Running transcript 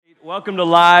Welcome to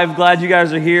Live. Glad you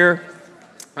guys are here.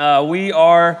 We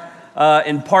are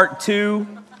in part 2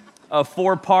 of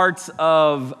 4 parts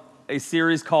of a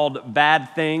series called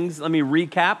Bad Things. Let me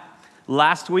recap.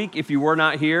 Last week, if you were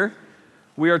not here,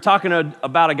 we are talking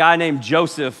about a guy named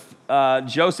Joseph.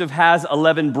 Joseph has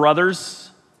 11 brothers.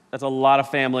 That's a lot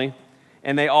of family.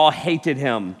 And they all hated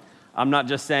him. I'm not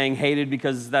just saying hated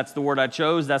because that's the word I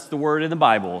chose. That's the word in the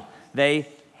Bible. They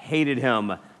hated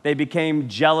him. They became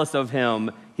jealous of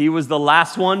him. He was the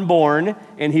last one born,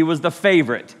 and he was the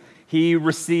favorite. He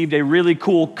received a really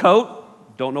cool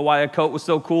coat. Don't know why a coat was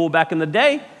so cool back in the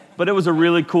day, but it was a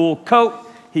really cool coat.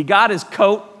 He got his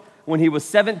coat when he was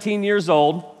 17 years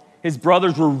old. His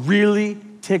brothers were really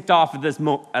ticked off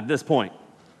at this point.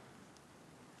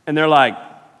 And they're like,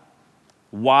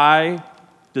 why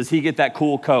does he get that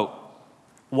cool coat?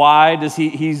 Why does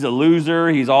he's a loser,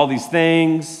 he's all these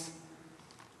things.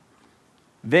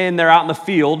 Then they're out in the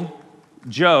field.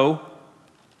 Joe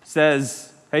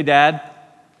says, hey, Dad,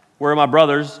 where are my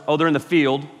brothers? Oh, they're in the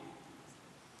field.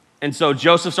 And so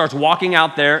Joseph starts walking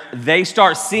out there. They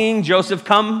start seeing Joseph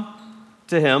come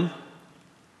to him,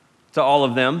 to all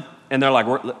of them. And they're like,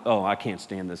 oh, I can't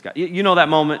stand this guy. You know that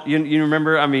moment? You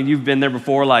remember? I mean, you've been there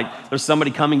before. Like, there's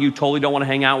somebody coming you totally don't want to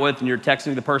hang out with, and you're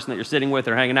texting the person that you're sitting with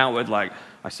or hanging out with. Like,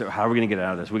 I said, how are we going to get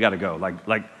out of this? We got to go.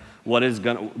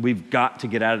 We've got to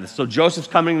get out of this. So Joseph's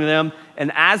coming to them,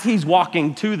 and as he's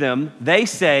walking to them, they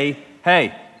say,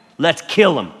 hey, let's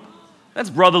kill him. That's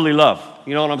brotherly love.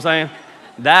 You know what I'm saying?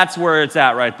 That's where it's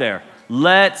at right there.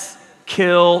 Let's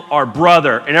kill our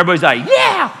brother. And everybody's like,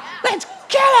 yeah, let's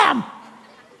kill him.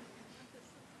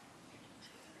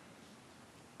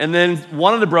 And then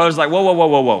one of the brothers is like,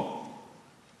 whoa.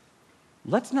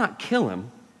 Let's not kill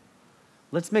him.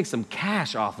 Let's make some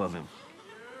cash off of him.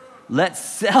 Let's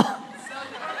sell.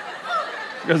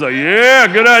 He goes like, yeah,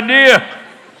 good idea.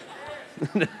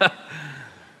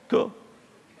 Cool.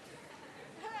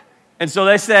 And so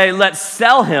they say, let's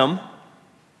sell him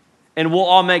and we'll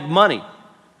all make money.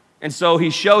 And so he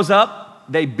shows up,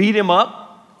 they beat him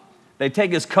up, they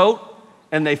take his coat,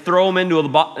 and they throw him into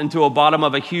a bottom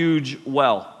of a huge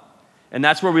well. And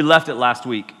that's where we left it last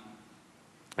week.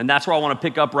 And that's where I want to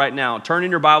pick up right now. Turn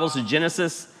in your Bibles to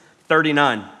Genesis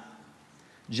 39.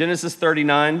 Genesis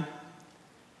 39,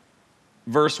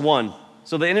 verse 1.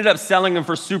 So they ended up selling him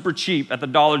for super cheap at the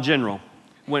Dollar General.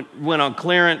 Went on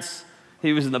clearance.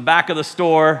 He was in the back of the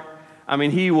store. I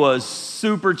mean, he was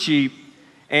super cheap.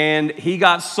 And he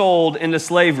got sold into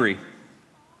slavery.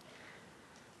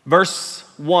 Verse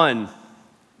 1,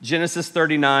 Genesis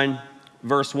 39,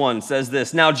 verse 1 says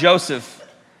this. Now Joseph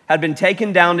had been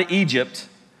taken down to Egypt.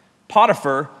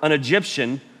 Potiphar, an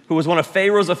Egyptian, who was one of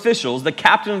Pharaoh's officials, the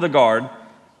captain of the guard,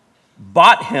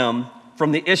 bought him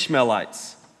from the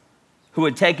Ishmaelites who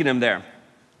had taken him there.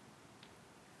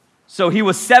 So he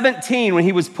was 17 when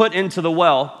he was put into the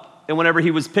well and whenever he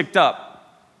was picked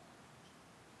up.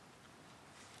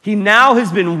 He now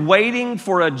has been waiting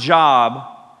for a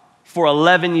job for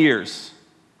 11 years.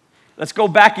 Let's go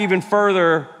back even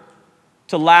further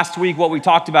to last week, what we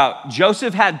talked about.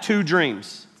 Joseph had 2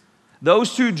 dreams.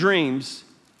 Those 2 dreams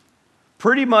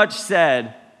pretty much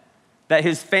said that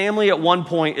his family at one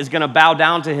point is going to bow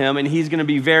down to him and he's going to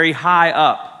be very high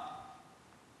up.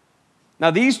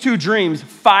 Now, these 2 dreams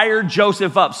fired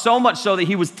Joseph up so much so that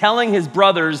he was telling his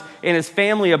brothers and his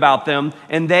family about them,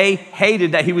 and they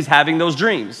hated that he was having those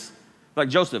dreams. Like,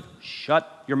 Joseph,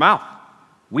 shut your mouth.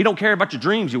 We don't care about your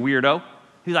dreams, you weirdo.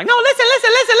 He's like, no,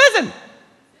 listen.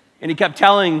 And he kept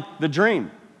telling the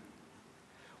dream.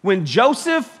 When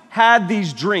Joseph had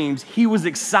these dreams, he was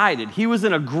excited. He was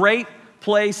in a great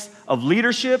place of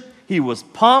leadership. He was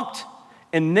pumped,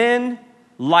 and then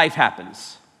life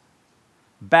happens.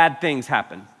 Bad things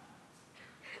happen.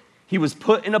 He was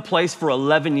put in a place for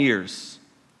 11 years.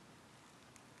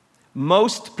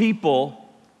 Most people,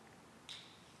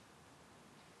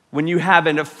 when you have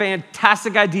a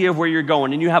fantastic idea of where you're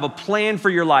going and you have a plan for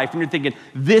your life and you're thinking,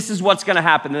 this is what's going to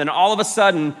happen, and then all of a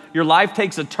sudden your life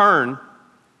takes a turn.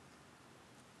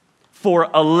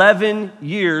 For 11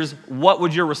 years, what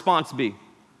would your response be?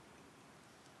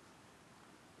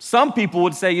 Some people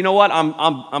would say, you know what,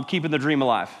 I'm keeping the dream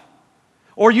alive.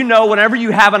 Or whenever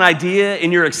you have an idea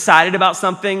and you're excited about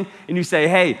something and you say,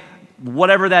 hey,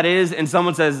 whatever that is, and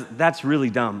someone says, that's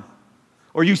really dumb.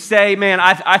 Or you say, man,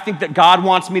 I think that God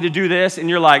wants me to do this, and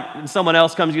you're like, and someone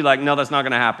else comes to you like, no, that's not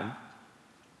going to happen.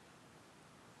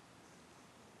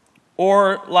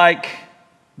 Or like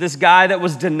this guy that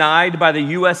was denied by the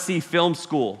USC Film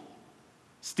School,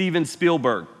 Steven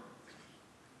Spielberg.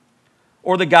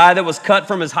 Or the guy that was cut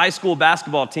from his high school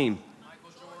basketball team,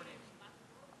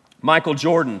 Michael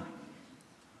Jordan.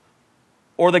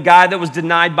 Or the guy that was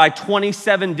denied by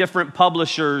 27 different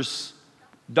publishers,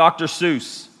 Dr.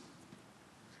 Seuss?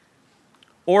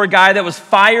 Or a guy that was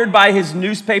fired by his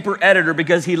newspaper editor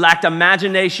because he lacked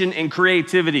imagination and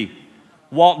creativity,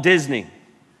 Walt Disney?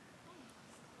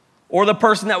 Or the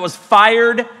person that was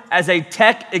fired as a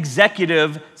tech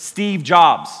executive, Steve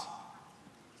Jobs?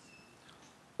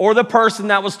 Or the person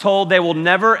that was told they will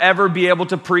never ever be able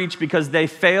to preach because they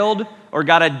failed or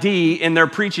got a D in their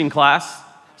preaching class?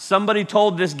 Somebody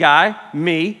told this guy,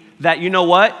 me, that you know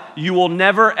what? You will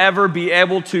never ever be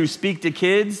able to speak to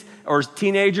kids or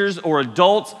teenagers or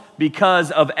adults because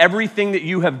of everything that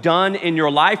you have done in your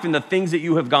life and the things that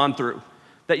you have gone through.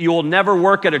 That you will never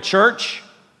work at a church,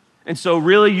 and so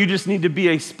really you just need to be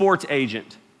a sports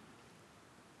agent.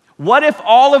 What if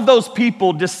all of those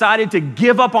people decided to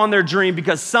give up on their dream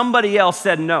because somebody else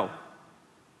said no?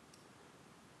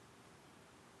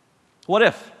 What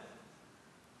if?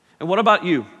 And what about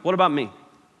you? What about me?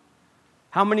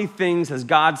 How many things has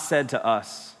God said to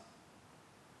us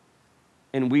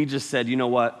and we just said, you know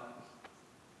what?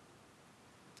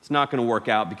 It's not going to work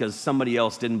out because somebody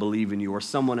else didn't believe in you or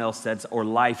someone else said, or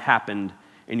life happened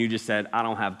and you just said, I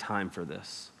don't have time for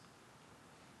this.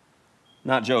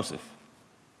 Not Joseph.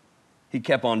 He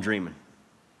kept on dreaming,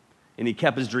 and he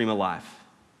kept his dream alive,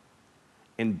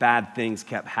 and bad things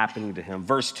kept happening to him.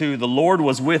 Verse 2, the Lord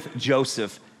was with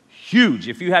Joseph. Huge.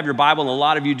 If you have your Bible, and a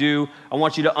lot of you do, I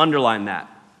want you to underline that.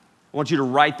 I want you to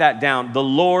write that down. The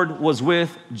Lord was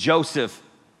with Joseph.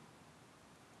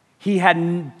 He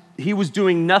was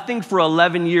doing nothing for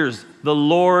 11 years. The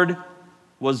Lord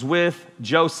was with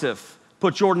Joseph.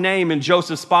 Put your name in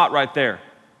Joseph's spot right there.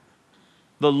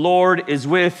 The Lord is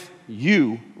with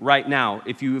you right now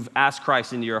if you've asked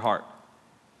Christ into your heart.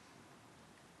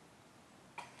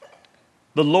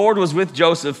 The Lord was with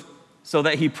Joseph so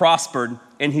that he prospered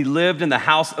and he lived in the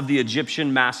house of the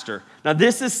Egyptian master. Now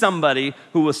this is somebody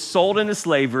who was sold into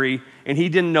slavery and he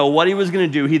didn't know what he was going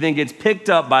to do. He then gets picked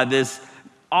up by this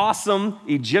awesome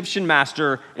Egyptian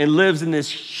master and lives in this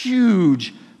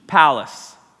huge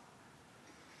palace.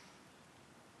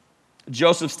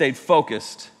 Joseph stayed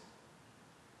focused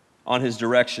on his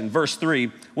direction. Verse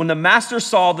 3, when the master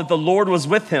saw that the Lord was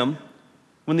with him,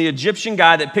 when the Egyptian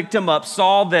guy that picked him up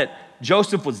saw that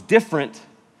Joseph was different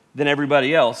than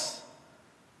everybody else,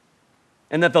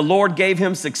 and that the Lord gave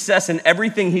him success in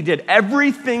everything he did,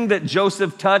 everything that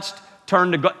Joseph touched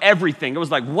turned to go, everything. It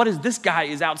was like, what is this guy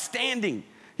is outstanding.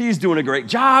 He's doing a great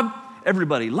job.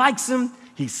 Everybody likes him.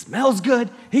 He smells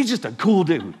good. He's just a cool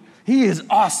dude. He is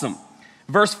awesome.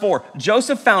 Verse 4,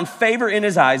 Joseph found favor in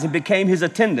his eyes and became his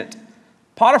attendant.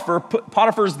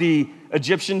 Potiphar's the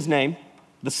Egyptian's name,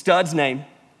 the stud's name,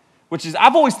 which is,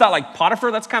 I've always thought like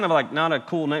Potiphar, that's kind of like not a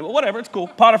cool name, but whatever, it's cool.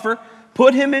 Potiphar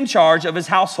put him in charge of his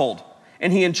household,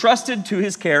 and he entrusted to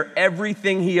his care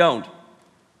everything he owned.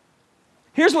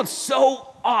 Here's what's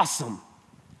so awesome,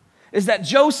 is that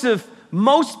Joseph,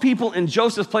 most people in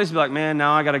Joseph's place would be like, man,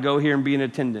 now I got to go here and be an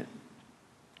attendant.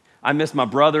 I miss my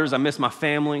brothers, I miss my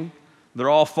family. They're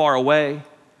all far away.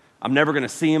 I'm never going to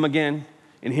see them again.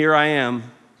 And here I am,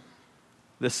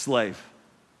 this slave.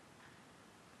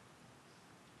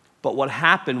 But what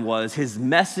happened was his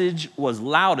message was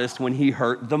loudest when he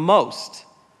hurt the most.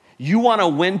 You want to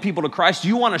win people to Christ?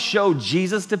 You want to show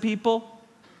Jesus to people?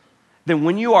 Then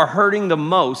when you are hurting the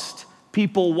most,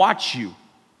 people watch you.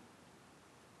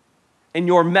 And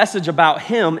your message about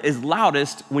him is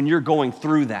loudest when you're going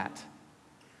through that.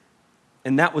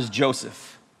 And that was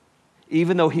Joseph.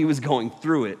 Even though he was going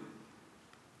through it,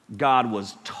 God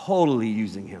was totally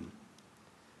using him.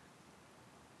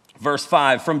 Verse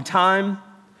 5, from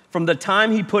the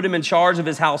time he put him in charge of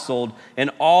his household and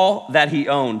all that he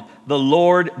owned, the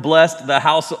Lord blessed the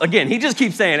household. Again, he just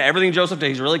keeps saying everything Joseph did.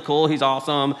 He's really cool. He's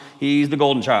awesome. He's the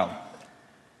golden child.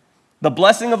 The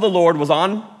blessing of the Lord was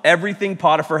on everything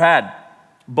Potiphar had,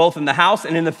 both in the house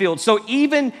and in the field. So it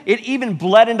even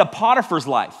bled into Potiphar's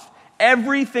life.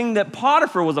 Everything that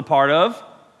Potiphar was a part of,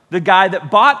 the guy that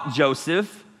bought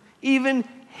Joseph, even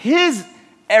his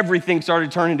everything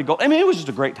started turning to gold. I mean, it was just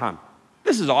a great time.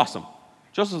 This is awesome.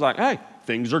 Joseph was like, hey,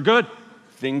 things are good.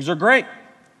 Things are great.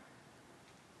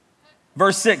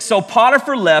 Verse 6, so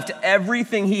Potiphar left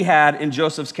everything he had in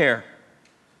Joseph's care.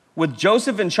 With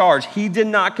Joseph in charge, he did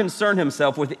not concern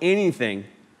himself with anything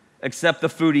except the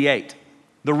food he ate.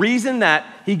 The reason that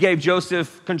he gave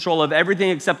Joseph control of everything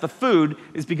except the food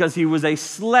is because he was a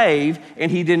slave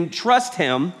and he didn't trust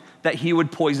him that he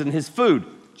would poison his food.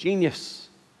 Genius.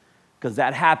 Because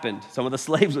that happened. Some of the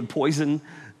slaves would poison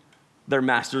their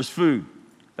master's food.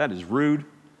 That is rude.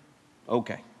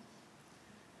 Okay.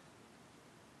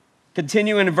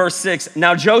 Continuing in verse 6.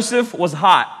 Now Joseph was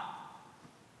hot.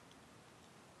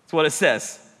 That's what it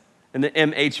says in the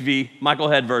MHV, Michael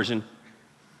Head version.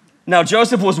 Now,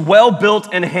 Joseph was well built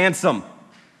and handsome.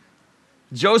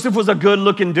 Joseph was a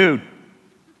good-looking dude.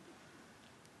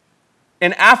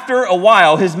 And after a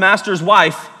while, his master's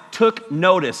wife took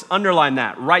notice. Underline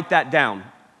that. Write that down.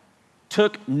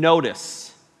 Took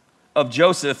notice of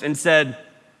Joseph and said,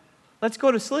 let's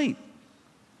go to sleep.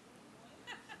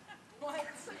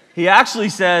 He actually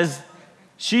says,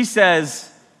 she says,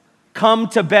 come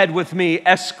to bed with me,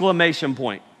 exclamation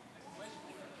point.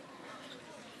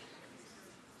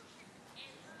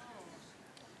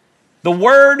 The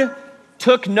word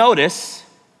took notice,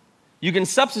 you can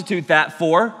substitute that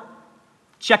for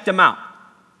checked him out.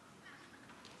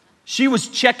 She was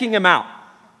checking him out.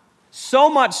 So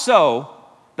much so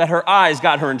that her eyes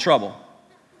got her in trouble.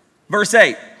 Verse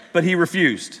 8, but he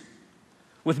refused.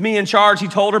 With me in charge, he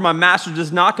told her, my master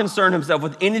does not concern himself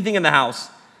with anything in the house.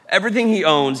 Everything he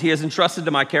owns, he has entrusted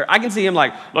to my care. I can see him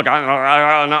like, look,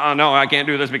 I can't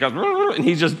do this because, and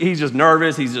he's just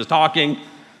nervous. He's just talking.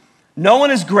 No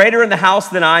one is greater in the house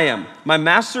than I am. My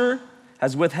master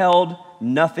has withheld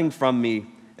nothing from me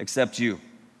except you,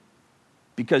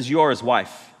 because you are his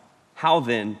wife. How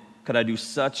then could I do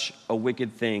such a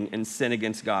wicked thing and sin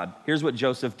against God? Here's what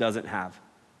Joseph doesn't have.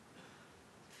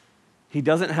 He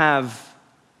doesn't have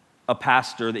a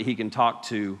pastor that he can talk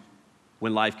to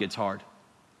when life gets hard.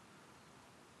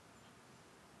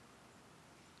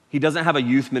 He doesn't have a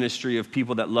youth ministry of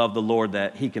people that love the Lord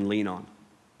that he can lean on.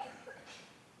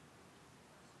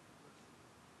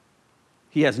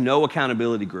 He has no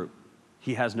accountability group.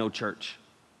 He has no church.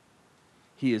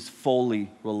 He is fully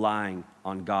relying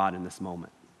on God in this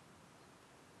moment.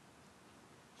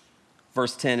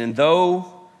 Verse 10, and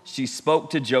though she spoke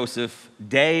to Joseph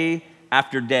day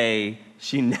after day,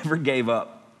 she never gave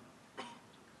up.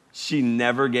 She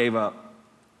never gave up.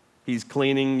 He's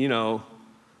cleaning,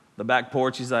 the back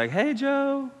porch. He's like, hey,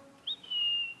 Joe.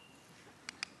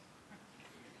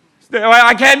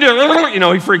 I can't do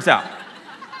it. He freaks out.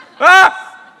 Ah!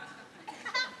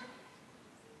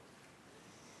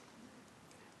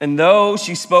 And though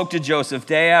she spoke to Joseph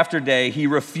day after day, he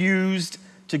refused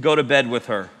to go to bed with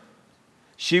her.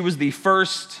 She was the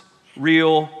first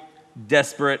real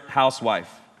desperate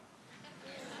housewife.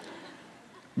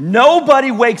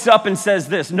 Nobody wakes up and says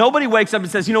this. Nobody wakes up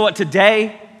and says, you know what,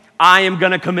 today I am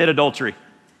going to commit adultery.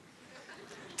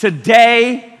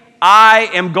 Today I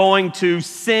am going to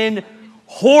sin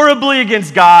horribly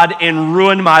against God and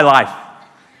ruin my life.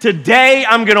 Today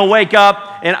I'm going to wake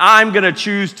up and I'm going to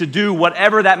choose to do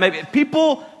whatever that may be.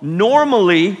 People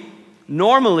normally,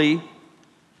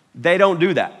 they don't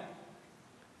do that.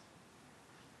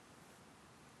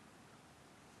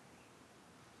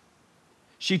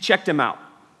 She checked him out.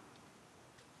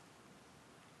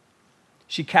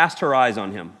 She cast her eyes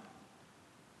on him.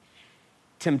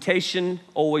 Temptation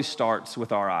always starts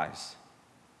with our eyes.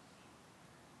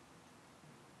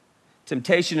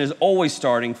 Temptation is always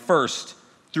starting first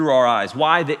through our eyes.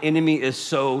 Why? The enemy is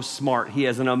so smart. He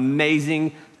has an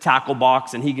amazing tackle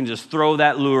box, and he can just throw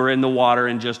that lure in the water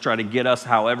and just try to get us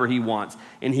however he wants.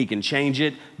 And he can change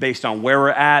it based on where we're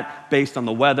at, based on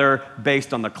the weather,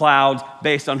 based on the clouds,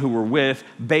 based on who we're with,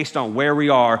 based on where we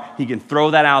are. He can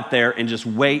throw that out there and just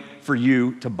wait for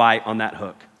you to bite on that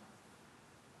hook.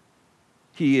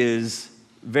 He is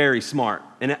very smart.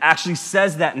 And it actually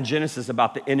says that in Genesis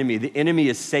about the enemy. The enemy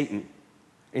is Satan.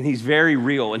 And he's very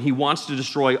real, and he wants to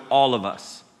destroy all of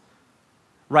us.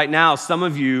 Right now, some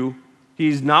of you,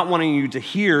 he's not wanting you to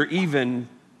hear even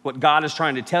what God is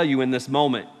trying to tell you in this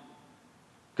moment,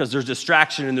 because there's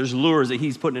distraction and there's lures that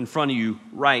he's putting in front of you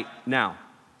right now.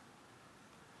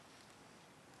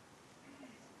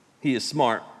 He is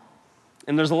smart.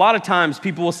 And there's a lot of times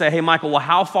people will say, hey, Michael, well,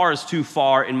 how far is too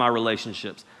far in my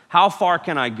relationships? How far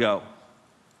can I go?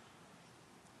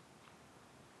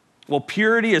 Well,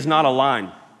 purity is not a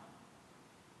line.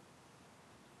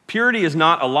 Purity is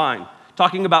not a line.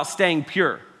 Talking about staying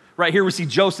pure. Right here we see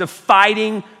Joseph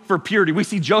fighting for purity. We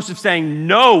see Joseph saying,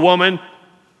 no, woman.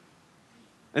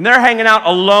 And they're hanging out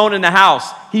alone in the house.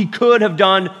 He could have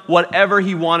done whatever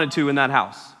he wanted to in that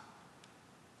house.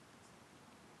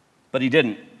 But he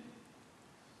didn't.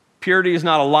 Purity is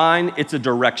not a line, it's a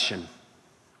direction.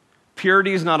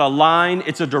 Purity is not a line,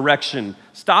 it's a direction.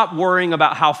 Stop worrying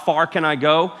about how far can I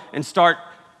go and start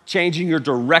changing your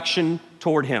direction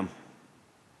toward him.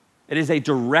 It is a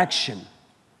direction.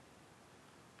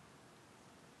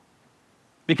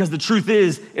 Because the truth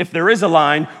is, if there is a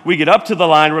line, we get up to the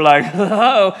line, we're like,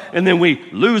 oh, and then we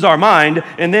lose our mind,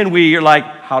 and then we are like,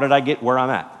 how did I get where I'm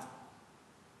at?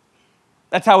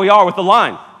 That's how we are with the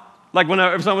line. Like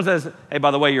if someone says, hey,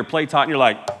 by the way, your plate's hot, and you're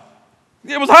like,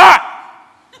 it was hot.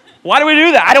 Why do we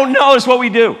do that? I don't know. It's what we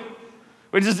do.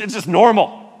 It's just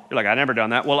normal. You're like, I've never done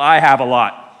that. Well, I have a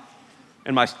lot.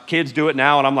 And my kids do it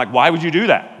now, and I'm like, why would you do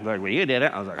that? They're like, well, you did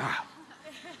it. I was like, ah.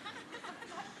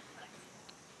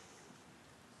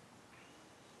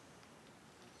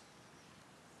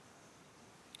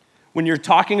 When you're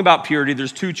talking about purity,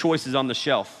 there's two choices on the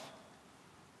shelf.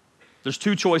 There's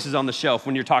two choices on the shelf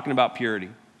when you're talking about purity.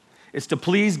 It's to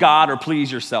please God or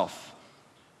please yourself.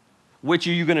 Which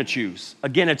are you going to choose?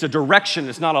 Again, it's a direction,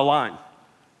 it's not a line.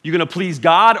 You're going to please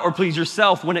God or please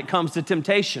yourself when it comes to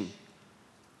temptation.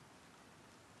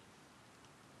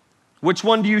 Which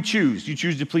one do you choose? Do you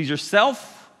choose to please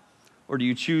yourself or do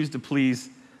you choose to please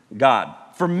God?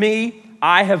 For me,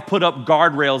 I have put up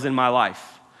guardrails in my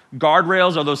life.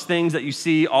 Guardrails are those things that you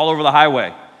see all over the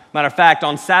highway. Matter of fact,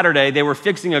 on Saturday, they were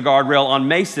fixing a guardrail on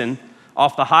Mason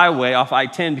off the highway, off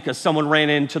I-10, because someone ran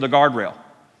into the guardrail.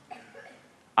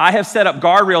 I have set up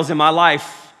guardrails in my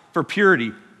life for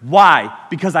purity. Why?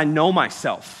 Because I know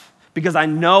myself. Because I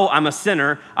know I'm a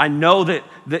sinner. I know that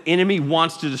the enemy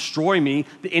wants to destroy me.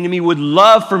 The enemy would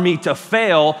love for me to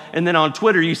fail. And then on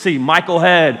Twitter, you see Michael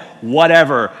Head,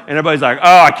 whatever. And everybody's like,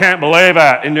 oh, I can't believe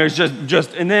it. And there's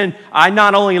just, and then I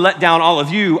not only let down all of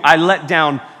you, I let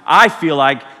down, I feel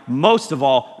like, most of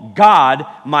all, God,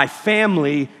 my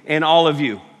family, and all of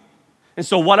you. And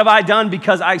so what have I done?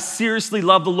 Because I seriously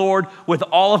love the Lord with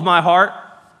all of my heart,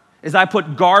 is I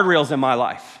put guardrails in my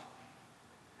life.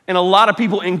 And a lot of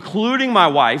people, including my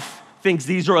wife, thinks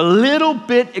these are a little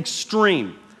bit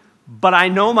extreme. But I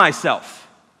know myself.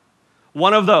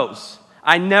 One of those,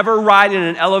 I never ride in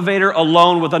an elevator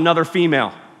alone with another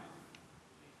female.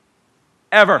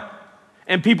 Ever.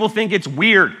 And people think it's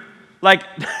weird. Like,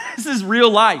 this is real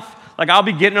life. Like, I'll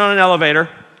be getting on an elevator,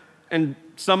 and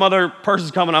some other person's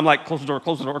coming, I'm like, close the door,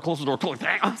 close the door, close the door, close the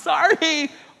door. I'm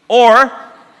sorry. Or,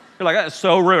 you're like, that's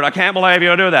so rude. I can't believe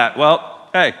you do that. Well,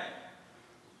 hey,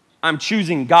 I'm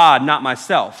choosing God, not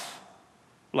myself.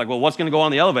 Like, well, what's going to go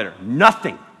on the elevator?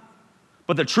 Nothing.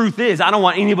 But the truth is, I don't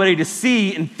want anybody to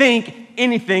see and think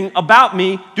anything about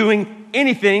me doing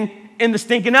anything in the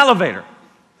stinking elevator.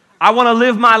 I want to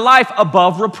live my life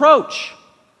above reproach.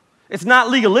 It's not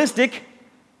legalistic.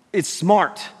 It's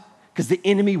smart because the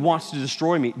enemy wants to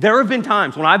destroy me. There have been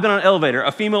times when I've been on an elevator,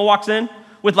 a female walks in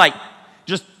with like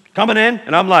just coming in,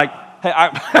 and I'm like, hey,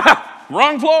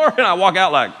 wrong floor, and I walk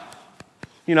out like,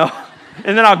 you know,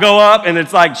 and then I'll go up, and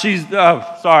it's like she's,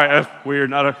 oh, sorry, that's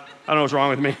weird. I don't know what's wrong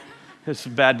with me. It's a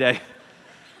bad day.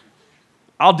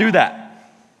 I'll do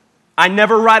that. I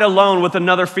never ride alone with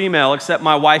another female except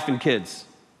my wife and kids,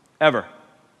 ever.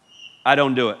 I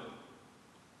don't do it.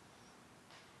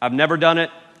 I've never done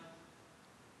it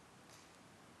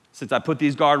since I put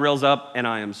these guardrails up, and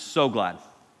I am so glad.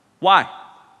 Why?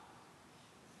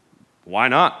 Why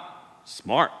not?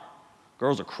 Smart.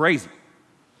 Girls are crazy.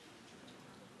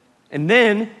 And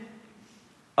then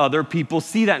other people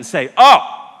see that and say,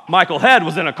 oh, Michael Head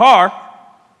was in a car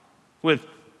with,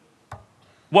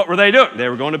 what were they doing? They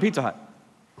were going to Pizza Hut.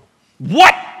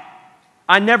 What?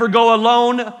 I never go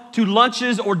alone to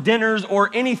lunches or dinners or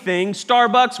anything,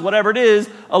 Starbucks, whatever it is,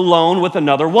 alone with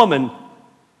another woman,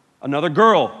 another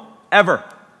girl, ever.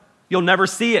 You'll never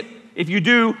see it. If you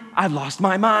do, I lost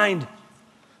my mind.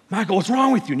 Michael, what's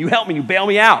wrong with you? And you help me, you bail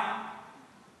me out.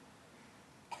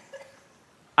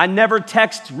 I never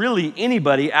text really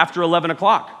anybody after 11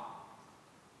 o'clock,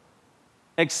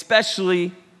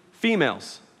 especially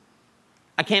females.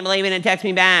 I can't believe you didn't text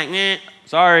me back.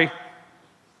 Sorry.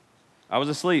 I was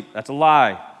asleep. That's a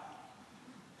lie.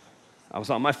 I was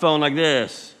on my phone like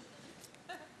this.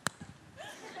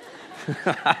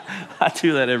 I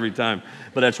do that every time,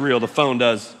 but that's real. The phone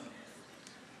does.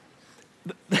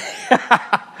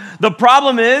 The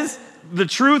problem is, the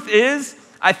truth is,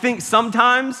 I think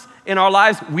sometimes in our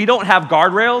lives we don't have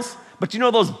guardrails, but you know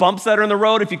those bumps that are in the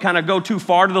road, if you kind of go too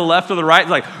far to the left or the right,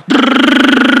 it's like,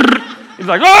 it's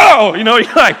like, oh, you know,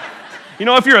 you're like, you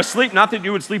know, if you're asleep, not that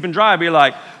you would sleep and drive, but you're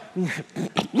like, and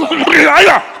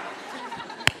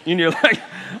you're like,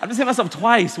 I just hit myself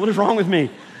twice. What is wrong with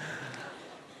me?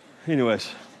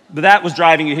 Anyways, but that was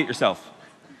driving, you hit yourself.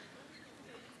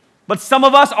 But some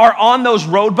of us are on those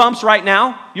road bumps right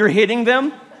now. You're hitting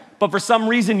them, but for some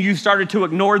reason you've started to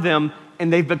ignore them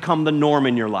and they've become the norm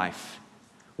in your life.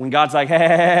 When God's like,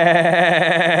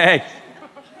 hey,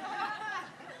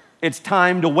 it's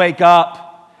time to wake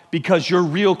up because you're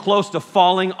real close to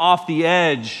falling off the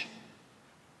edge.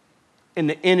 And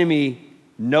the enemy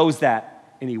knows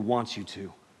that and he wants you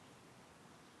to.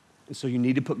 And so you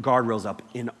need to put guardrails up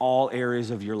in all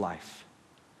areas of your life.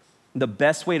 The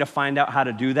best way to find out how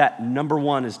to do that, number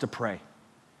one, is to pray.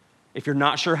 If you're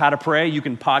not sure how to pray, you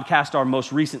can podcast our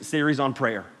most recent series on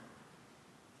prayer.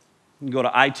 You can go to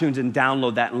iTunes and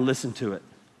download that and listen to it.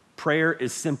 Prayer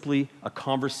is simply a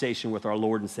conversation with our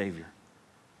Lord and Savior.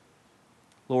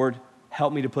 Lord,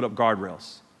 help me to put up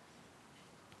guardrails.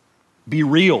 Be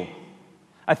real.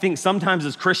 I think sometimes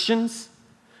as Christians,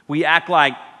 we act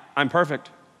like, I'm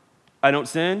perfect. I don't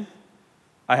sin.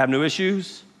 I have no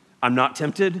issues. I'm not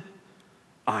tempted.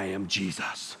 I am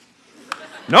Jesus.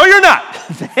 No, you're not.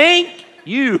 Thank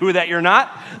you that you're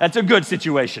not. That's a good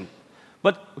situation.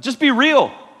 But just be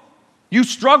real. You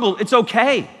struggle. It's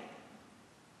okay.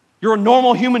 You're a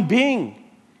normal human being.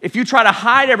 If you try to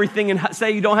hide everything and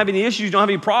say you don't have any issues, you don't have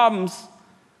any problems,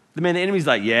 the enemy's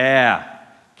like, yeah,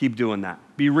 keep doing that.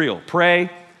 Be real. Pray,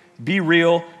 be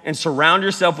real, and surround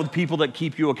yourself with people that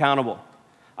keep you accountable.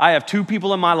 I have 2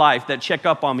 people in my life that check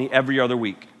up on me every other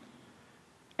week,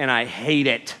 and I hate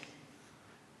it.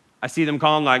 I see them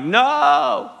calling like,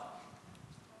 no.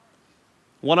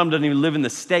 One of them doesn't even live in the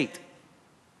state.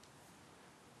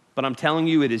 But I'm telling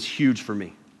you, it is huge for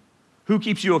me. Who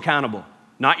keeps you accountable?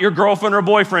 Not your girlfriend or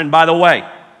boyfriend, by the way.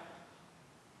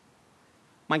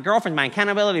 My girlfriend's my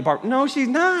accountability partner. No, she's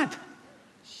not.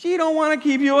 She don't want to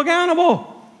keep you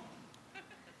accountable.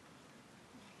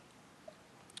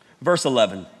 Verse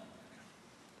 11.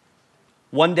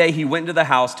 One day he went into the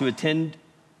house to attend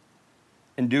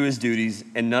and do his duties,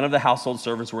 and none of the household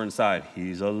servants were inside.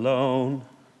 He's alone.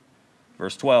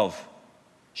 Verse 12.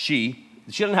 She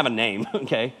doesn't have a name,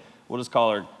 okay? We'll just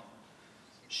call her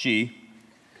she.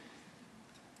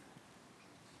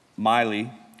 Miley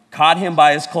caught him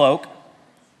by his cloak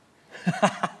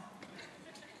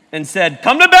and said,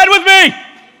 come to bed with me.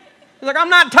 He's like, I'm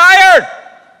not tired.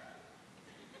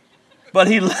 But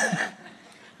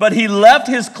he left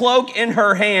his cloak in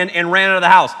her hand and ran out of the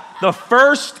house.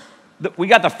 We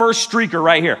got the first streaker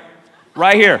right here.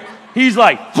 Right here. He's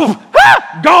like,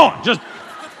 gone.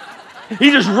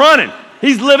 He's just running.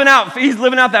 He's living out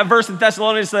that verse in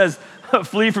Thessalonians says,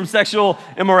 flee from sexual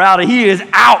immorality. He is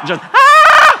out,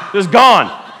 just gone.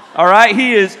 All right,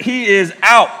 he is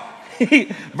out.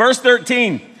 Verse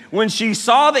 13, when she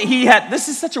saw that he had, this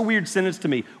is such a weird sentence to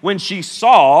me. When she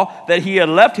saw that he had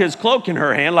left his cloak in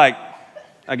her hand, like,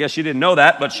 I guess she didn't know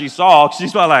that, but she's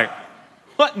like,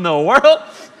 what in the world?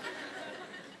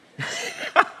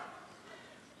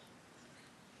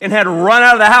 And had run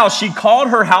out of the house, she called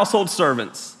her household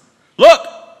servants. Look,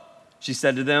 she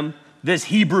said to them, this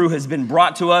Hebrew has been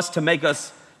brought to us to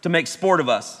make sport of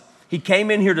us. He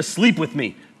came in here to sleep with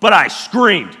me, but I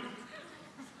screamed.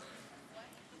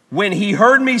 When he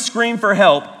heard me scream for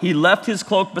help, he left his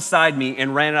cloak beside me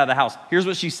and ran out of the house. Here's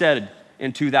what she said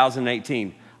in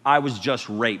 2018. I was just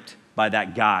raped by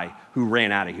that guy who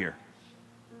ran out of here.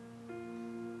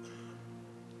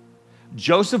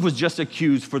 Joseph was just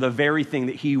accused for the very thing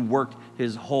that he worked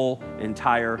his whole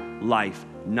entire life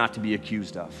not to be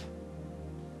accused of.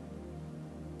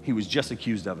 He was just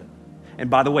accused of it. And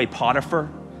by the way, Potiphar,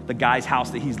 the guy's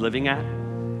house that he's living at,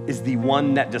 is the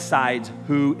one that decides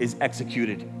who is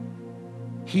executed.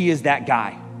 He is that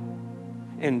guy.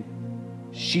 And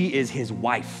she is his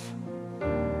wife.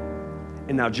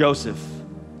 And now Joseph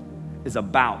is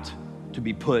about to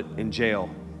be put in jail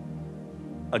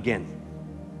again.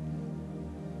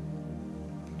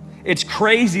 It's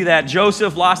crazy that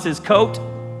Joseph lost his coat,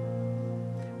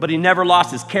 but he never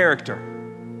lost his character.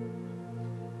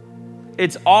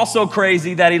 It's also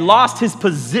crazy that he lost his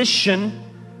position,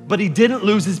 but he didn't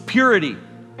lose his purity.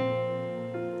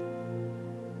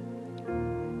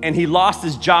 And he lost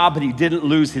his job, but he didn't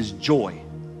lose his joy.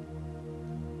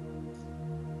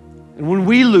 And when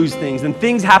we lose things and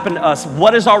things happen to us,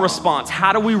 what is our response?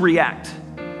 How do we react?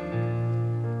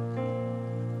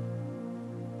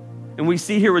 And we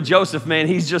see here with Joseph, man,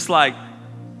 he's just like,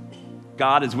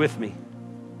 God is with me.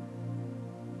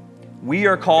 We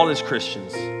are called as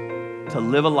Christians to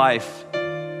live a life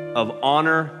of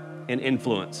honor and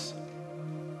influence.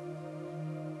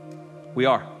 We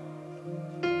are.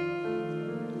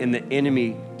 And the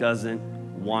enemy doesn't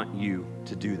want you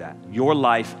to do that. Your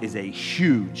life is a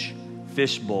huge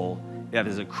fishbowl that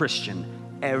as a Christian,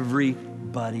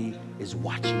 everybody is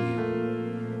watching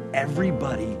you.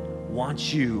 Everybody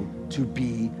wants you to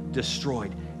be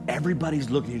destroyed. Everybody's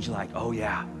looking at you like, oh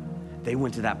yeah, they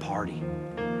went to that party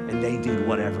and they did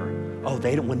whatever. Oh,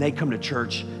 when they come to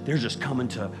church, they're just coming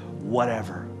to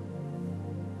whatever.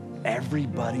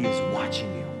 Everybody is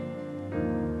watching you,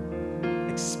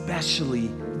 especially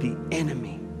the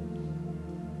enemy.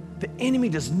 The enemy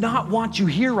does not want you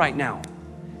here right now.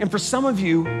 And for some of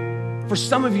you,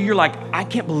 you're like, I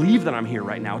can't believe that I'm here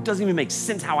right now. It doesn't even make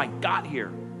sense how I got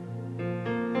here.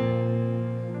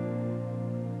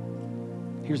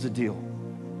 Here's the deal.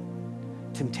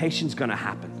 Temptation's gonna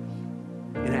happen,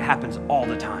 and it happens all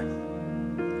the time.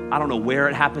 I don't know where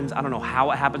it happens. I don't know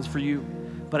how it happens for you,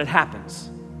 but it happens.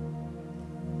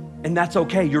 And that's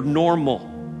okay. You're normal.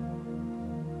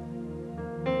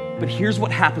 But here's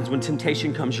what happens when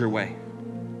temptation comes your way,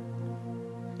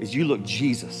 is you look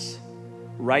Jesus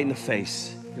right in the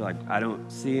face. You're like, I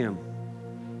don't see him.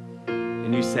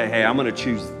 And you say, hey, I'm going to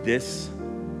choose this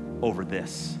over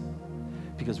this.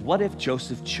 Because what if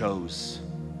Joseph chose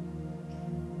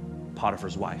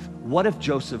Potiphar's wife? What if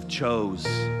Joseph chose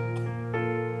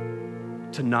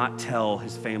to not tell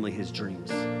his family his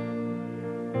dreams?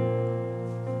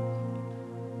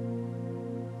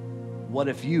 What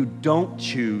if you don't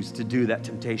choose to do that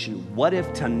temptation? What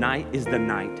if tonight is the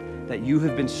night that you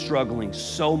have been struggling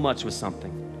so much with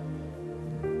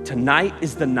something? Tonight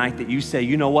is the night that you say,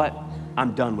 you know what?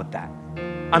 I'm done with that.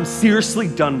 I'm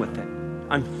seriously done with it.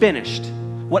 I'm finished.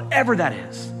 Whatever that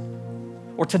is.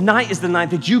 Or tonight is the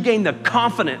night that you gain the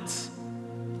confidence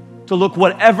to look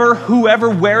whatever, whoever,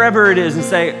 wherever it is and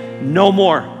say, no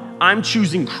more. I'm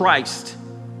choosing Christ.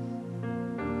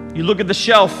 You look at the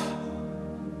shelf.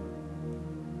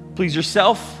 Please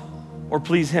yourself or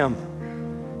please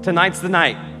him. Tonight's the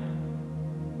night.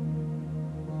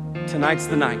 Tonight's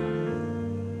the night.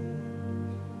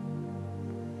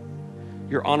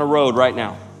 You're on a road right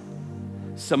now.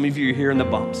 Some of you are hearing the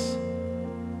bumps.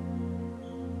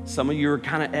 Some of you are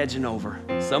kind of edging over.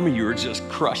 Some of you are just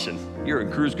crushing. You're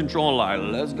in cruise control and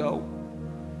like, let's go.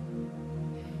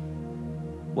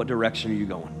 What direction are you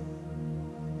going?